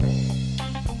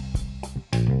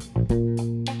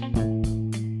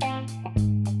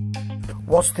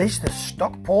Was this the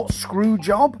Stockport screw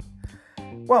job?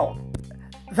 Well,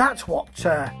 that's what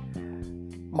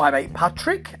my mate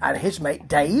Patrick and his mate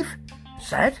Dave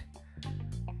said.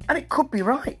 And it could be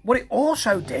right. What it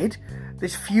also did,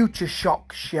 this Future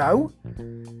Shock show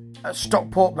at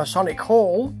Stockport Masonic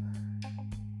Hall,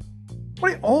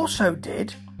 what it also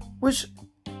did was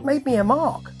made me a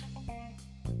mark.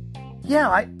 Yeah,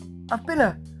 I've been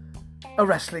a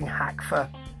wrestling hack for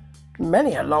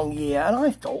many a long year, and I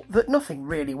thought that nothing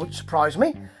really would surprise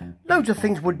me. Loads of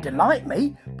things would delight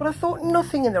me, but I thought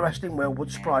nothing in the wrestling world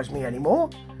would surprise me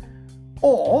anymore,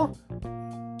 or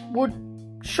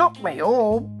would shock me,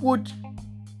 or would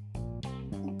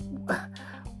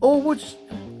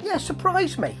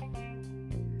surprise me.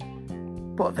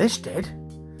 But this did.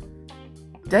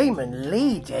 Damon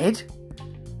Lee did.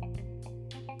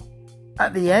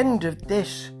 At the end of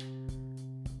this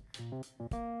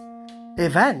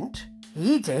event,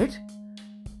 he did.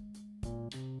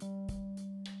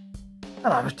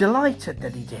 And I was delighted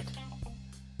that he did.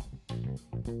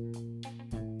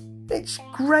 It's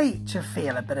great to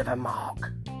feel a bit of a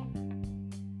mark.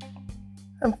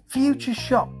 And Future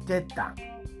Shock did that.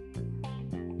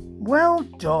 Well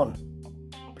done.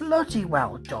 Bloody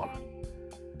well done.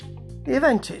 The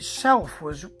event itself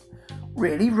was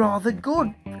really rather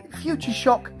good. Future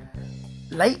Shock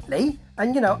lately,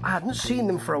 and I hadn't seen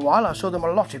them for a while. I saw them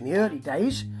a lot in the early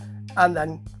days and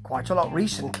then quite a lot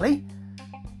recently,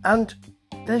 and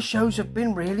their shows have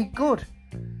been really good.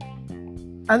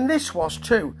 And this was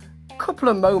too. A couple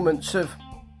of moments that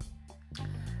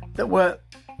were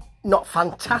not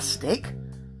fantastic,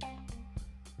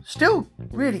 still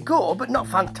really good but not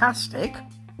fantastic,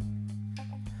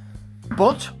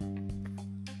 but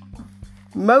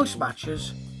most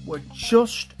matches were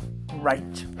just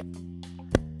great.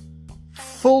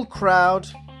 Full crowd,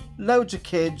 loads of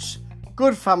kids,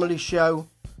 good family show,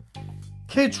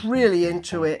 kids really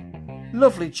into it,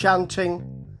 lovely chanting,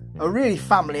 a really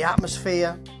family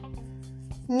atmosphere,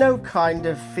 no kind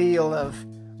of feel of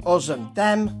us and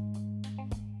them.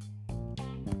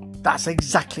 That's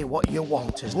exactly what you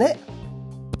want, isn't it?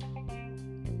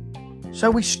 So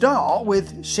we start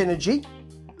with Synergy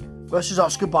versus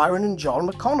Oscar Byron and John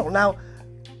McConnell. Now,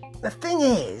 the thing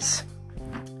is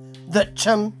that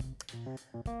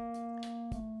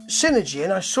Synergy,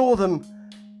 and I saw them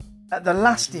at the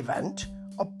last event,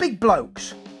 are big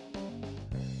blokes.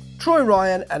 Troy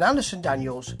Ryan and Anderson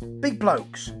Daniels, big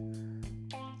blokes.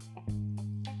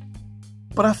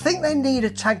 But I think they need a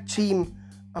tag team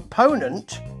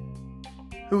opponent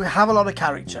who have a lot of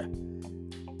character.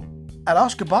 And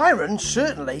Oscar Byron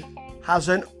certainly has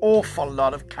an awful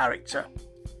lot of character.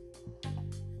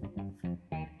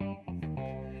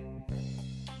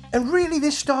 And really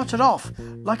this started off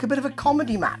like a bit of a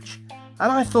comedy match.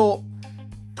 And I thought,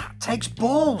 that takes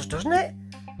balls, doesn't it?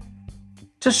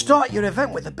 To start your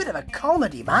event with a bit of a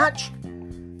comedy match.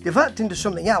 Developed into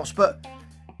something else, but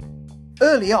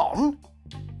early on,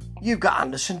 you've got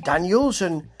Anderson Daniels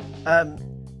and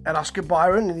Oscar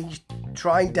Byron, and he's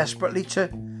trying desperately to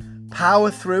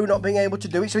power through, not being able to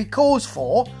do it. So he calls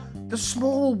for the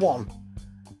small one.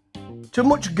 To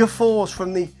much guffaws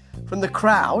from the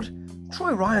crowd.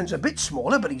 Troy Ryan's a bit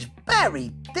smaller, but he's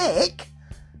very thick.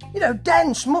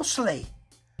 Dense, muscly.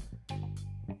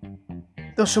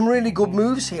 There's some really good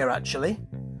moves here, actually.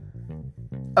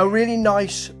 A really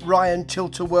nice Ryan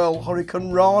tilt-a-whirl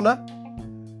Hurricane Rana.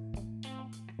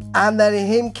 And then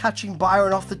him catching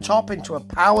Byron off the top into a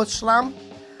power slam.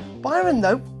 Byron,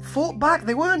 though, fought back.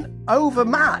 They weren't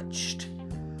overmatched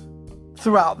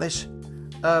throughout this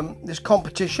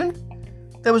competition.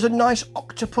 There was a nice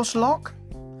octopus lock.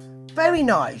 Very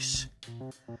nice.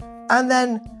 And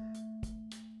then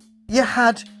you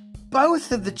had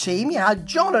both of the team. You had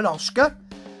John and Oscar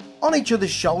on each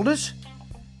other's shoulders.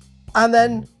 And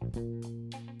then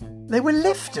they were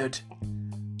lifted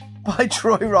by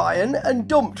Troy Ryan and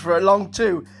dumped for a long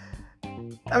two.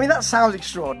 I mean, that sounds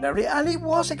extraordinary, and it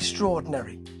was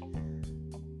extraordinary.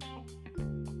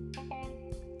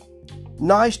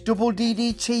 Nice double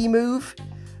DDT move.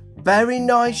 Very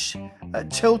nice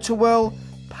tilt-a-whirl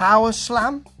power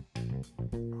slam.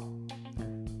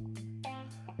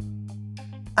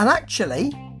 And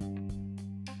actually,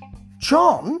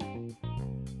 John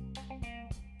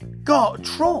got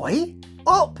Troy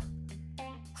up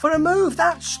for a move.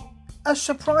 That's a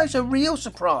surprise, a real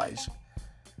surprise.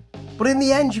 But in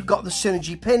the end, you've got the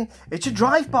Synergy pin. It's a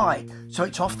drive-by, so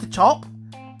it's off the top.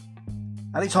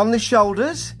 And it's on the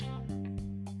shoulders.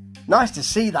 Nice to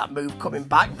see that move coming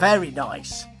back. Very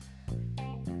nice.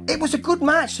 It was a good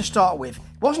match to start with.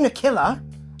 It wasn't a killer.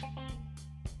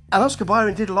 And Oscar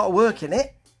Byron did a lot of work in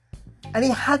it. And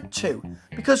he had to.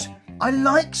 Because I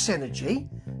like Synergy,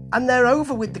 and they're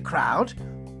over with the crowd,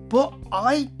 but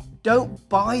I don't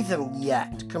buy them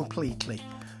yet completely.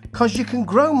 Because you can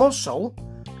grow muscle,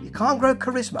 but you can't grow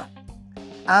charisma.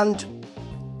 And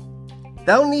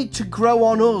they'll need to grow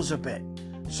on us a bit,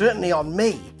 certainly on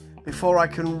me, before I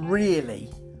can really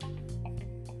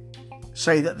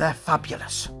say that they're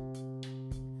fabulous.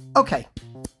 Okay,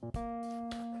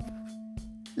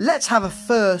 let's have a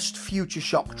first Future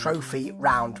Shock Trophy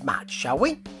round match, shall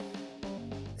we?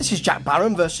 This is Jack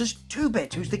Barron versus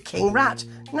 2-Bit, who's the King Rat.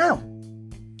 Now,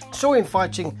 saw him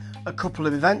fighting a couple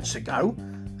of events ago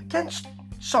against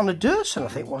Sonny Durson, I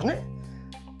think, wasn't it?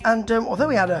 And although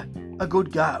he had a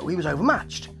good go, he was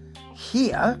overmatched.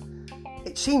 Here,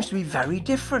 it seems to be very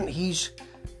different. His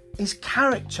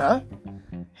character,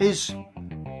 his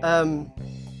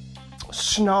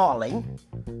snarling,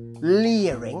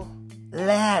 leering,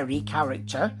 leery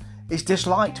character is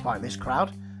disliked by this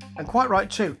crowd, and quite right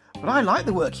too. But I like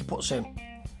the work he puts in.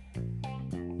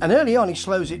 And early on, he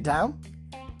slows it down.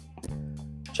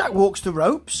 Jack walks the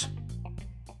ropes,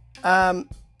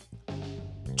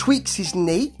 tweaks his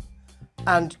knee,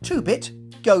 and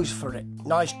 2-Bit goes for it.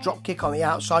 Nice drop kick on the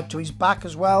outside to his back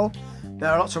as well. There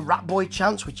are lots of Rat Boy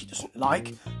chants, which he doesn't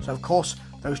like, so of course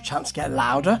those chants get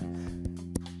louder.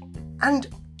 And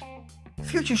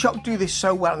Future Shock do this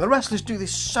so well, and the wrestlers do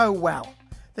this so well.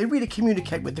 They really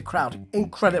communicate with the crowd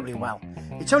incredibly well.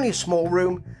 It's only a small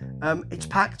room, it's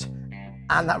packed,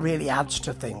 and that really adds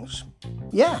to things.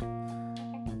 Yeah.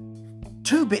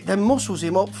 2-Bit then muscles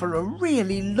him up for a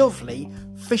really lovely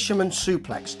fisherman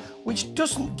suplex, which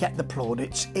doesn't get the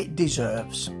plaudits it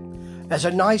deserves. There's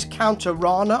a nice counter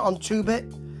Rana on 2-Bit,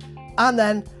 and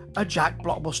then a Jack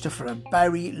blockbuster for a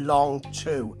very long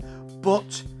 2.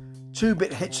 But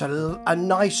 2-Bit hits a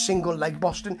nice single leg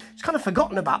Boston. It's kind of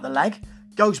forgotten about the leg,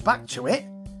 goes back to it,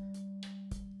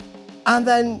 and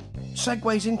then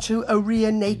segues into a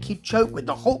rear naked choke with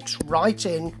the hooks right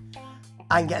in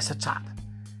and gets a tap.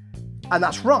 And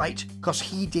that's right, because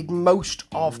he did most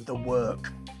of the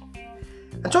work.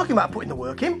 And talking about putting the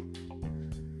work in,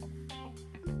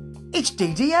 it's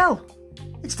DDL.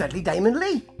 It's Deadly Damon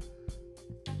Lee.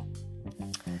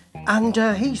 And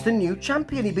he's the new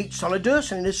champion. He beat Sonny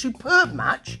Durson in a superb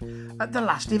match at the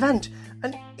last event.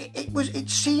 And it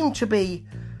seemed to be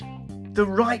the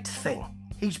right thing.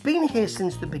 He's been here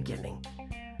since the beginning.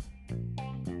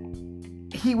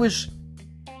 He was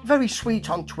very sweet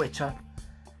on Twitter.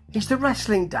 He's the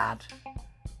wrestling dad.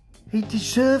 He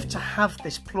deserved to have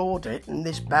this plaudit and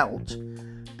this belt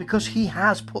because he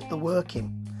has put the work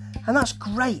in. And that's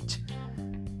great.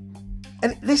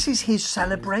 And this is his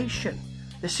celebration.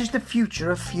 This is the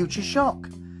future of Future Shock.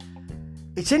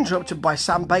 It's interrupted by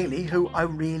Sam Bailey, who I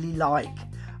really like.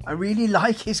 I really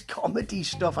like his comedy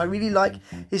stuff. I really like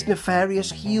his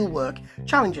nefarious heel work.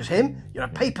 Challenges him. You're a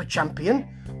paper champion.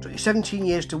 Took you 17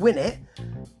 years to win it.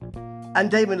 And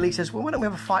Damon Lee says, well, why don't we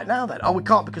have a fight now then? Oh, we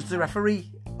can't because there's a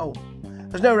referee. Oh,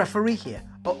 there's no referee here.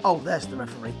 Oh, there's the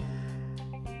referee.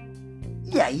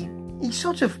 Yeah, he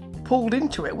sort of pulled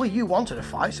into it. Well, you wanted a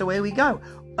fight, so here we go.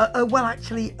 Well,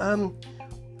 actually,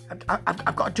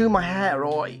 I've got to do my hair,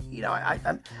 or, you know,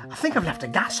 I think I've left a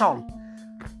gas on.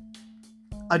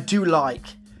 I do like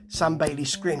Sam Bailey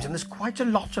screams, and there's quite a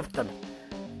lot of them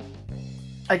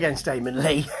against Damon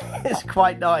Lee. It's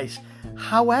quite nice.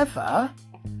 However,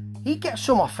 he gets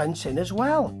some offence in as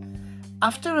well.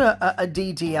 After a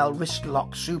DDL wrist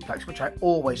lock suplex, which I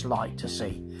always like to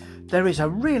see, there is a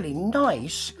really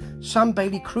nice Sam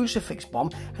Bailey crucifix bomb,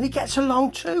 and he gets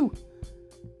along too.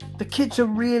 The kids are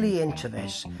really into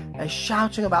this. They're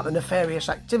shouting about the nefarious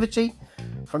activity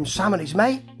from Sam and his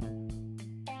mate.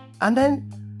 And then,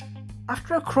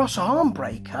 after a cross arm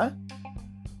breaker,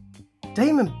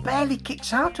 Damon barely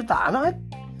kicks out of that, and I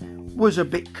was a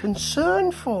bit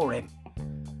concerned for him.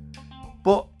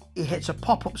 But he hits a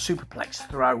pop-up superplex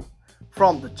throw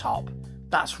from the top.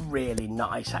 That's really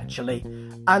nice, actually.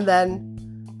 And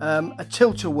then a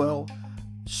tilt-a-whirl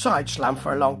side slam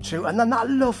for a long 2, and then that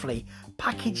lovely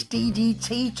package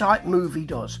DDT type move he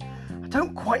does. I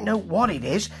don't quite know what it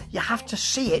is. You have to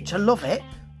see it to love it.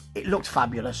 It looked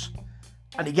fabulous.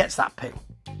 And he gets that pin.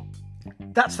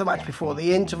 That's the match before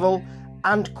the interval,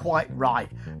 and quite right,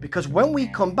 because when we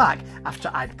come back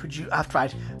after I'd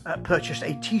purchased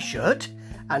a t-shirt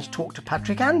and talked to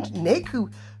Patrick and Nick, who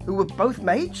were both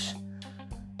mates,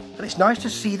 and it's nice to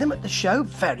see them at the show,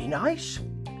 very nice.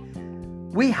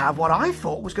 We have what I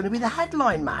thought was going to be the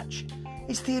headline match.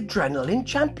 It's the Adrenaline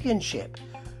Championship,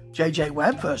 JJ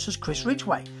Webb versus Chris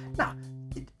Ridgway. Now,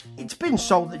 it's been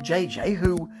sold that JJ,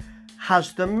 who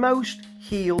has the most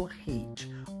heel heat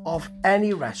of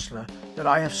any wrestler that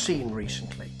I have seen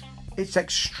recently, It's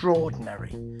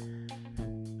extraordinary.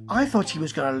 I thought he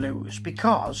was going to lose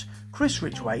because Chris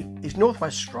Ridgway is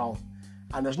Northwest strong,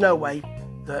 and there's no way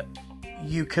that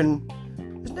you can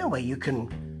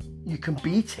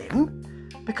beat him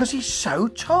because he's so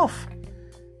tough.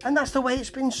 And that's the way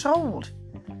it's been sold.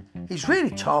 He's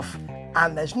really tough,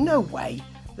 and there's no way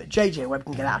that JJ Webb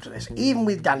can get out of this, even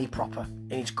with Danny Proper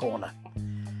in his corner.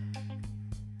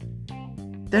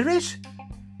 There is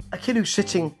a kid who's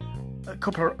sitting a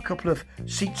couple of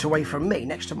seats away from me,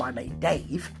 next to my mate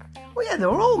Dave. Well, yeah, they're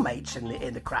all mates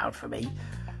in the crowd for me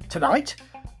tonight,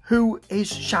 who is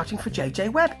shouting for JJ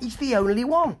Webb. He's the only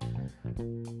one.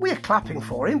 We're clapping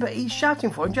for him, but he's shouting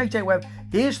for him. JJ Webb,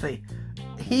 here's the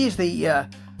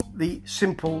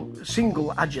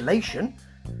single adulation.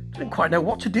 Doesn't quite know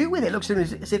what to do with it. Looks at him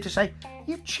as if to say,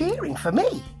 "You're cheering for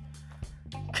me."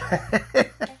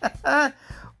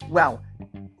 Well,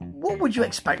 what would you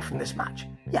expect from this match?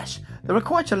 Yes, there are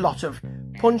quite a lot of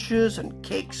punches and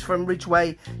kicks from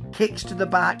Ridgway, kicks to the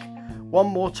back, one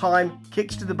more time,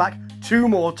 kicks to the back, two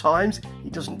more times. He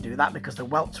doesn't do that because the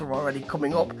welts are already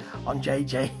coming up on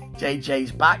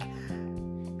JJ's back.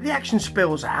 The action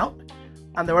spills out,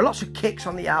 and there are lots of kicks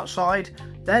on the outside.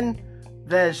 Then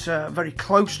there's very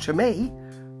close to me,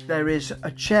 there is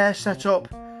a chair set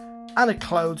up and a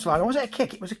clothesline. Or was it a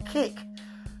kick? It was a kick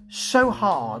so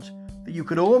hard that you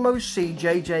could almost see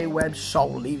JJ Webb's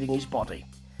soul leaving his body.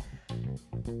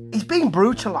 He's being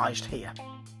brutalised here.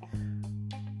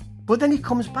 But then he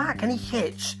comes back and he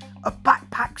hits a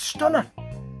backpack stunner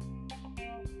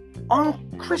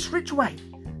on Chris Ridgway.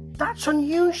 That's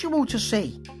unusual to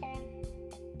see.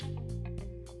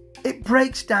 It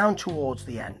breaks down towards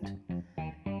the end.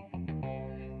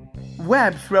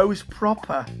 Webb throws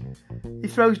Proper. He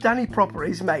throws Danny Proper,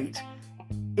 his mate,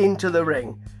 into the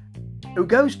ring, who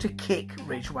goes to kick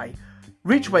Ridgway.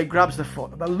 Ridgway grabs the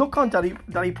foot, and the look on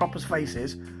Danny Proper's face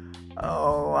is,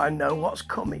 "Oh, I know what's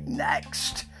coming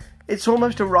next." It's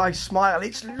almost a wry smile.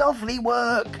 It's lovely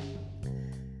work.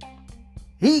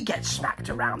 He gets smacked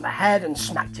around the head and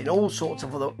smacked in all sorts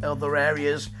of other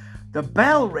areas. The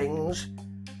bell rings.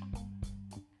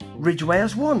 Ridgway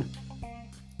has won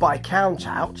by count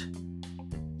out.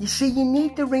 You see, you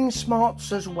need the ring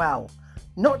smarts as well,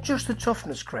 not just the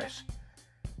toughness, Chris.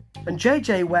 And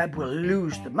JJ Webb will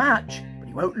lose the match, but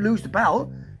he won't lose the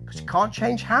belt because he can't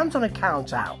change hands on a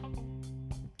count out.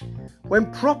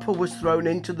 When Proper was thrown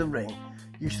into the ring,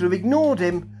 you should have ignored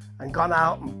him and gone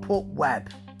out and put Webb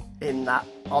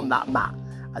on that mat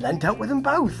and then dealt with them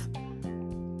both.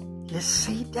 You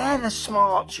see, they're the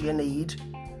smarts you need.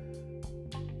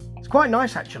 It's quite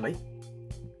nice, actually.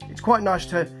 It's quite nice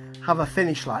to have a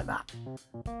finish like that,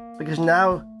 because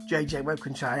now JJ Webb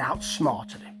can say I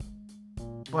outsmarted him.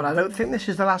 But I don't think this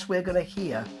is the last we're going to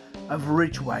hear of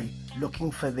Ridgway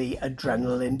looking for the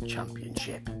Adrenaline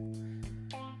Championship.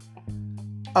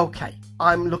 Okay,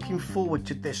 I'm looking forward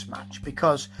to this match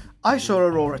because I saw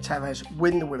Aurora Tevez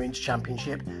win the Women's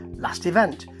Championship last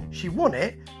event. She won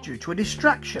it due to a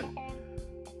distraction.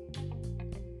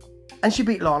 And she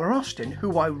beat Lana Austin,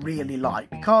 who I really like,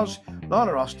 because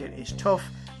Lana Austin is tough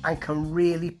and can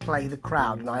really play the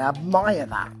crowd, and I admire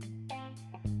that.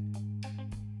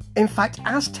 In fact,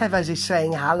 as Tevez is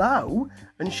saying hello,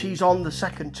 and she's on the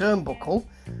second turnbuckle,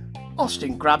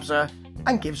 Austin grabs her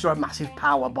and gives her a massive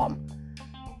power bomb.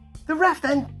 The ref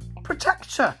then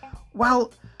protects her.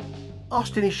 Well,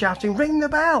 Austin is shouting, "Ring the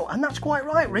bell," and that's quite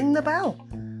right, ring the bell.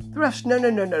 The ref's, no,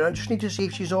 I just need to see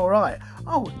if she's all right.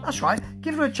 Oh, that's right,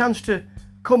 give her a chance to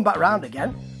come back round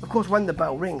again. Of course, when the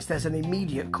bell rings, there's an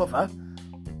immediate cover,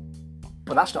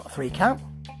 but that's not a 3 count.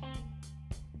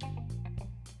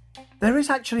 There is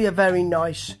actually a very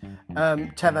nice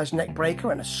Tevez neck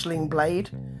breaker and a sling blade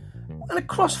and a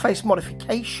crossface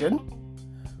modification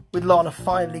with Lana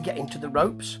finally getting to the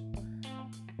ropes.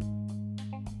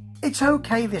 It's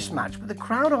okay, this match, but the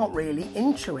crowd aren't really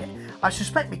into it. I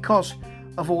suspect because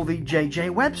of all the JJ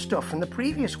Webb stuff from the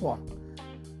previous one.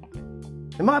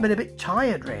 They might have been a bit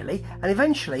tired, really, and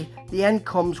eventually the end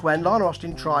comes when Lana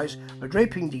Austin tries a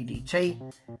draping DDT,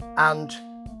 and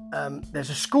there's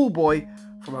a schoolboy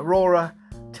from Aurora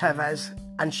Tevez,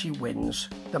 and she wins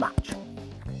the match.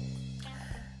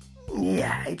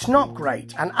 Yeah, it's not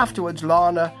great, and afterwards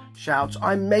Lana shouts,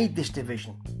 "I made this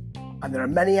division," and there are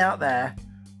many out there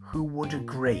who would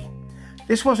agree.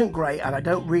 This wasn't great, and I'm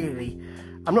not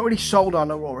really sold on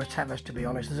Aurora Tevez, to be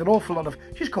honest. There's an awful lot of,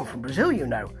 she's come from Brazil, you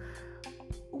know.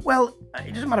 Well,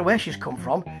 it doesn't matter where she's come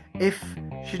from if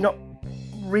she's not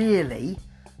really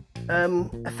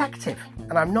effective,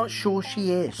 and I'm not sure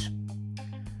she is.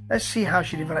 Let's see how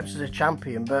she develops as a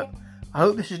champion, but I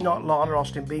hope this is not Lana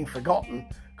Austin being forgotten,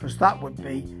 because that would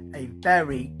be a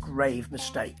very grave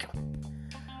mistake.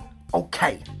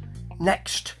 Okay,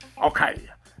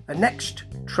 the next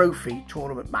trophy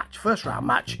tournament match, first round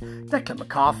match, Declan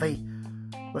McCarthy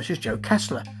versus Joe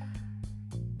Kessler.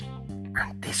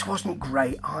 And this wasn't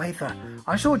great either.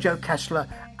 I saw Joe Kessler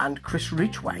and Chris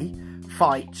Ridgway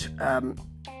fight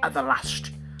at the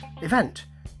last event,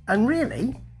 and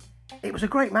really, it was a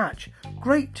great match.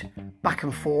 Great back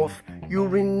and forth. You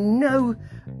were in no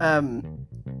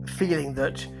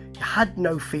had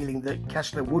no feeling that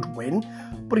Kessler would win,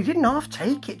 but he didn't half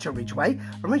take it to Ridgway,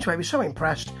 and Ridgway was so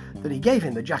impressed that he gave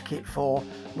him the jacket for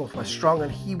Northwest Strong,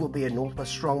 and he will be a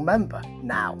Northwest Strong member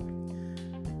now.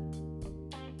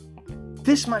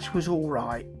 This match was all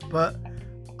right, but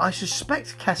I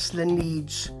suspect Kessler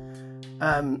needs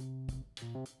a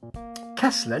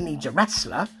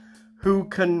wrestler who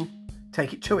can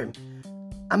take it to him.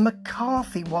 And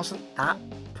McCarthy wasn't that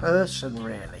person,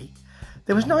 really.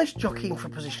 There was nice jockeying for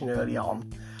position early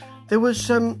on. There was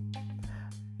a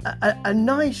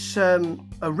nice, a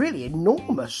really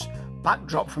enormous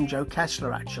backdrop from Joe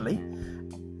Kessler, actually.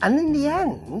 And in the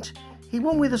end, he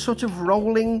won with a sort of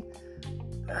rolling,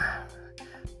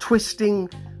 twisting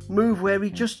move where he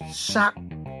just sat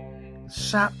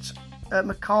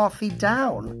McCarthy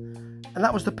down. And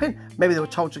that was the pin. Maybe they were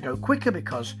told to go quicker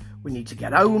because we need to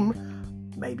get home.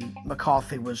 Maybe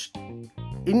McCarthy was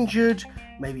injured.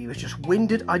 Maybe he was just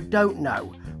winded. I don't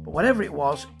know. But whatever it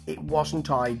was, it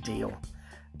wasn't ideal.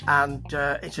 And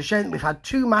it's a shame that we've had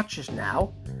two matches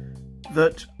now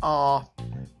that are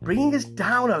bringing us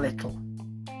down a little.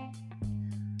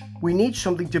 We need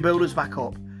something to build us back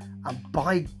up. And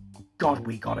by God,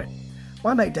 we got it.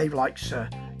 My mate Dave likes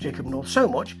Jacob North so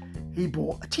much, he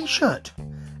bought a T-shirt.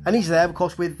 And he's there, of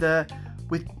course, with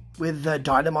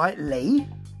Dynamite Lee.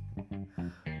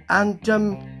 And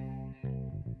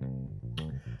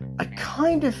I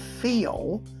kind of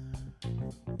feel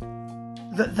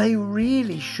that they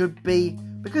really should be,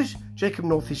 because Jacob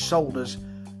North is sold as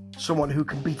someone who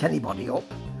can beat anybody up,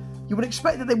 you would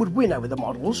expect that they would win over the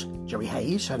models, Joey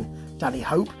Hayes and Danny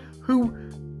Hope, who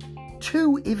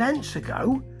 2 events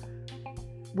ago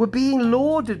were being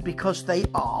lauded because they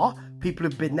are people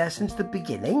who've been there since the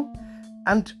beginning,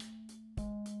 and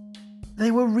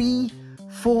they were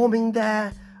reforming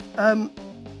their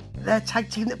tag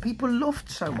team that people loved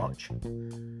so much.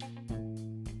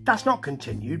 That's not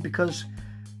continued because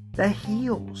they're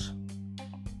heels.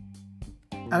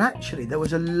 And actually, there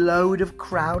was a load of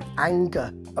crowd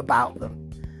anger about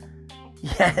them.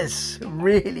 Yes,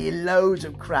 really loads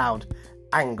of crowd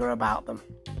anger about them.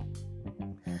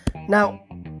 Now,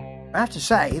 I have to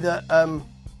say that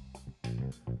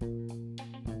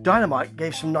Dynamite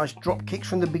gave some nice drop kicks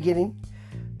from the beginning,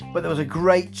 but there was a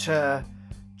great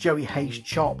Joey Hayes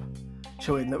chop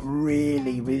to him that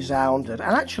really resounded.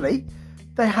 And actually,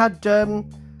 they had a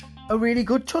really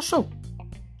good tussle.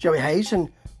 Joey Hayes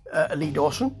and Lee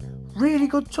Dawson, really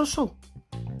good tussle.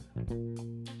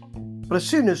 But as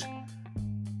soon as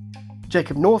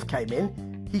Jacob North came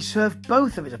in, he served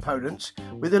both of his opponents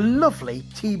with a lovely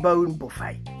T-bone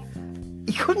buffet.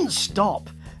 He couldn't stop.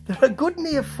 There are good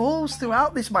near falls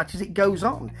throughout this match as it goes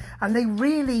on, and they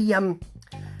really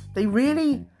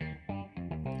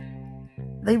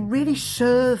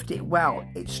served it well.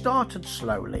 It started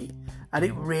slowly, and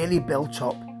it really built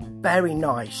up very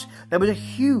nice. There was a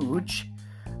huge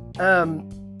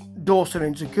Dawson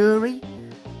and Zaguri,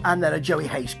 and then a Joey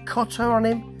Hayes cutter on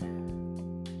him.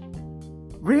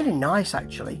 Really nice,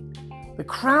 actually. The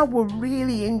crowd were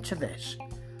really into this.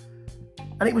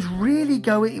 And it was really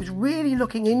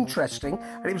looking interesting,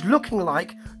 and it was looking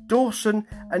like Dawson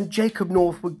and Jacob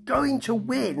North were going to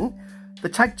win the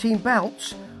tag team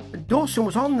belts. And Dawson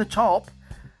was on the top.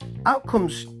 Out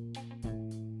comes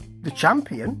the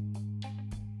champion,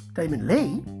 Damon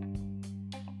Lee,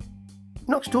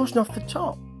 knocks Dawson off the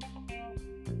top.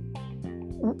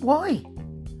 Why?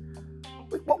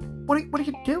 What are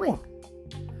you doing?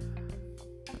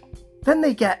 Then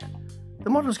the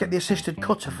models get the assisted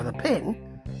cutter for the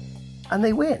pin, and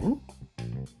they win.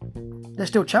 They're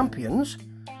still champions.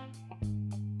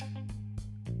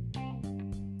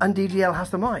 And DDL has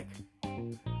the mic.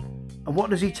 And what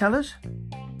does he tell us?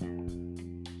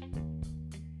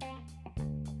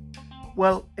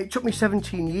 Well, it took me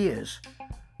 17 years.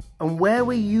 And where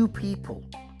were you people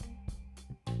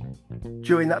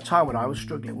during that time when I was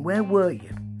struggling? Where were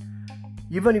you?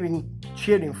 You've only been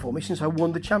cheering for me since I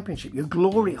won the championship. You're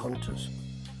glory hunters.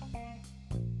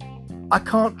 I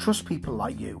can't trust people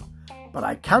like you, but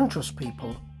I can trust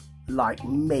people like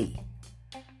me.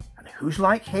 And who's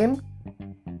like him?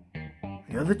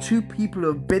 The other 2 people who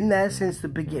have been there since the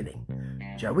beginning.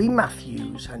 Joey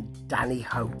Matthews and Danny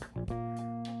Hope.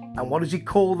 And what does he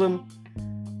call them?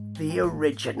 The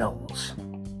Originals.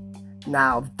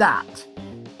 Now that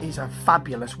is a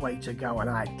fabulous way to go, and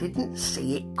I didn't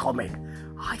see it coming.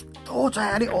 I thought I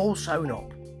had it all sewn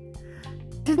up.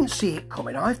 Didn't see it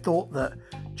coming. I thought that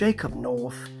Jacob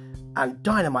North and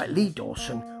Dynamite Lee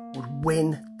Dawson would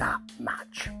win that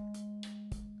match.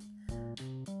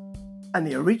 And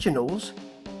the Originals,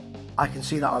 I can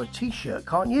see that on a t-shirt,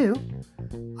 can't you?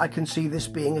 I can see this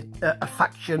being a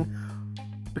faction,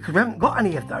 because we haven't got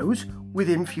any of those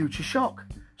within Future Shock.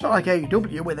 It's not like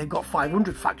AEW where they've got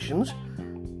 500 factions.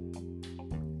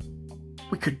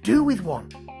 We could do with one.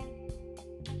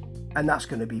 And that's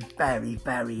going to be very,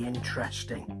 very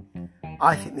interesting.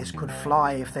 I think this could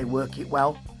fly if they work it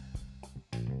well.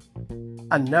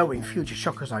 And knowing Future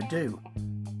Shock as I do,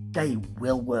 they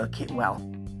will work it well.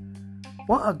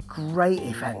 What a great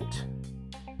event.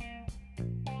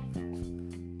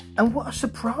 And what a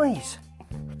surprise.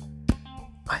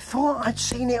 I thought I'd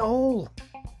seen it all.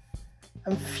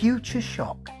 And Future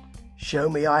Shock show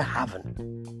me I haven't.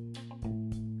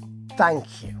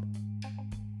 Thank you.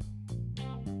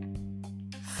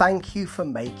 Thank you for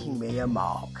making me a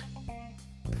mark.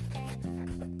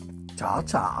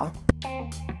 Ta-ta.